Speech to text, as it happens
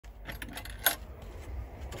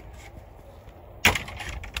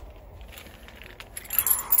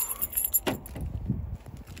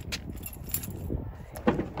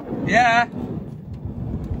Yeah.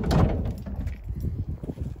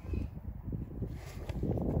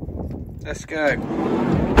 Let's go.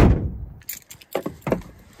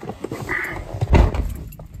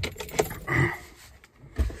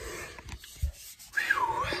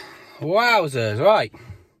 Wowzers, right.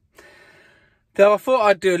 So I thought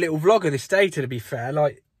I'd do a little vlog of this day, to be fair.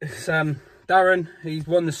 Like, it's, Darren, he's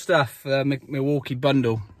won the stuff, Milwaukee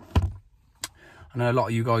bundle. I know a lot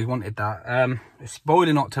of you guys wanted that. It's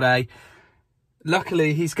boiling hot today.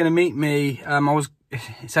 Luckily, he's going to meet me.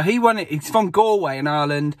 So he won it. He's from Galway in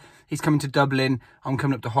Ireland. He's coming to Dublin. I'm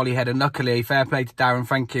coming up to Holyhead. And luckily, fair play to Darren,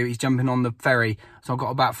 thank you. He's jumping on the ferry. So I've got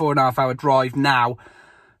about 4.5 hour drive now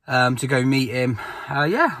to go meet him.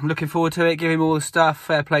 Yeah, I'm looking forward to it. Give him all the stuff.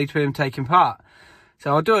 Fair play to him taking part.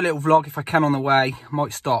 So I'll do a little vlog if I can on the way. I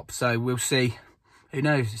might stop, so we'll see. Who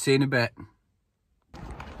knows? See you in a bit.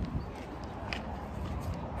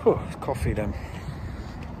 Whew, coffee then.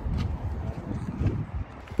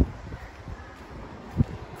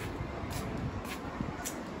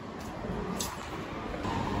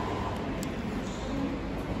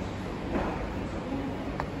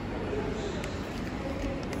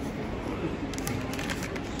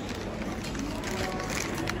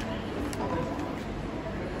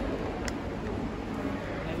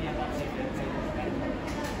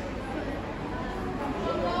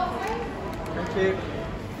 Thank you.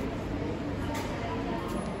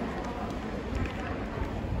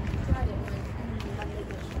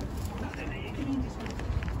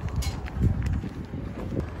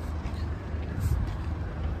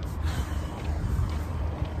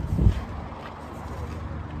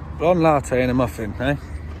 Blonde latte and a muffin, eh?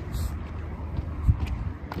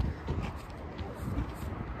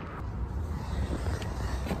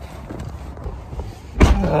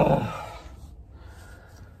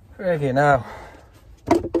 Ready now.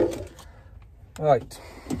 Right.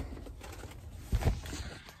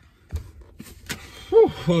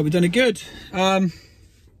 Whew, well, we've done it good.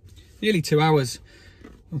 Nearly 2 hours.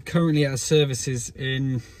 I'm currently at a services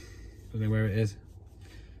in, I don't know where it is.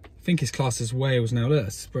 I think it's classed as Wales now. Look, I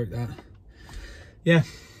just broke that. Yeah,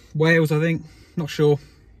 Wales, I think. Not sure.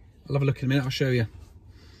 I'll have a look in a minute. I'll show you.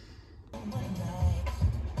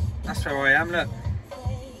 That's where I am, look.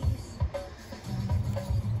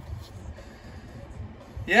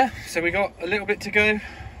 Yeah, so we got a little bit to go.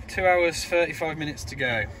 2 hours, 35 minutes to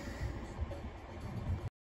go.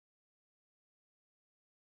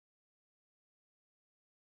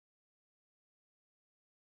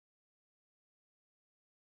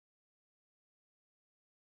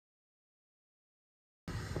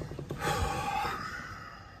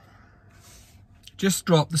 Just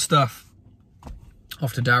dropped the stuff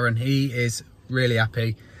off to Darren. He is really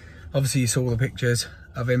happy. Obviously you saw the pictures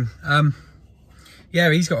of him. Yeah,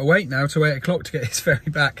 he's got to wait now till 8 o'clock to get his ferry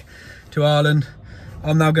back to Ireland.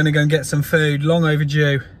 I'm now going to go and get some food, long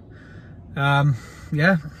overdue.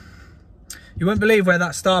 Yeah, you won't believe where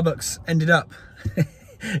that Starbucks ended up.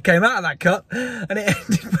 Came out of that cup and it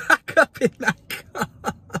ended back up in that cup.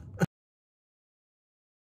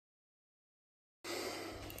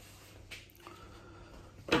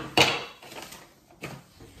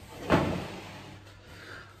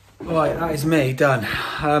 Right, that is me done.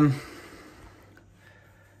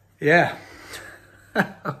 Yeah,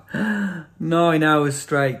 9 hours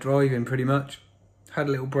straight driving pretty much. Had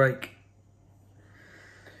a little break.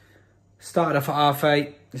 Started off at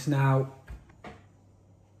 8:30. It's now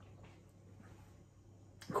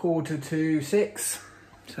 5:45.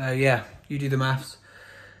 So yeah, you do the maths.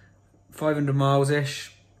 500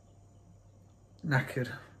 miles-ish.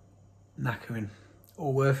 Knackering.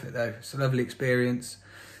 All worth it though. It's a lovely experience.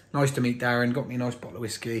 Nice to meet Darren. Got me a nice bottle of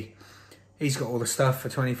whiskey. He's got all the stuff for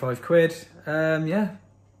 25 quid. Yeah.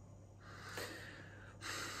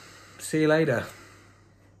 See you later.